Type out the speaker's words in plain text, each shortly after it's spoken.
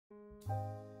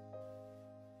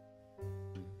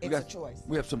It's a choice.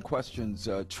 We have some questions.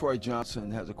 Troy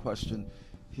Johnson has a question.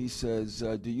 He says,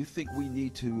 do you think we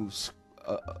need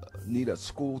a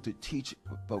school to teach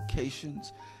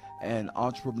vocations and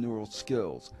entrepreneurial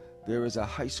skills? There is a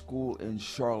high school in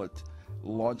Charlotte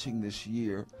launching this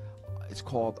year. It's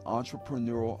called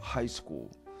Entrepreneurial High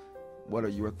School. What are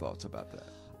your thoughts about that?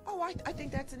 Oh, I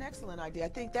think that's an excellent idea. I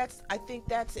think that's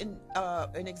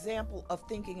an example of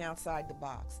thinking outside the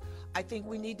box. I think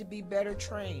we need to be better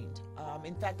trained.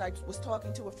 In fact, I was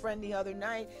talking to a friend the other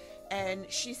night, and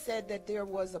she said that there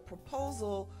was a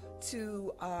proposal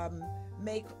to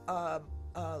make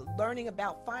learning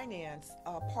about finance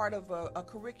part of a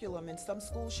curriculum in some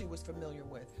school she was familiar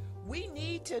with. We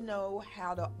need to know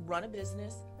how to run a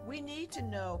business. We need to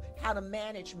know how to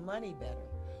manage money better.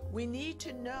 We need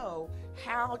to know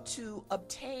how to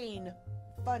obtain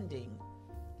funding,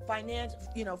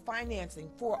 financing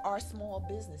for our small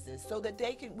businesses so that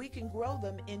we can grow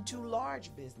them into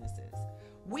large businesses.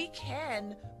 We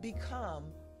can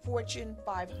become Fortune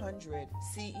 500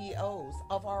 CEOs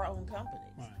of our own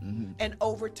companies. Right. And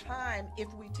over time,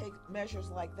 if we take measures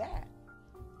like that,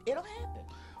 it'll happen.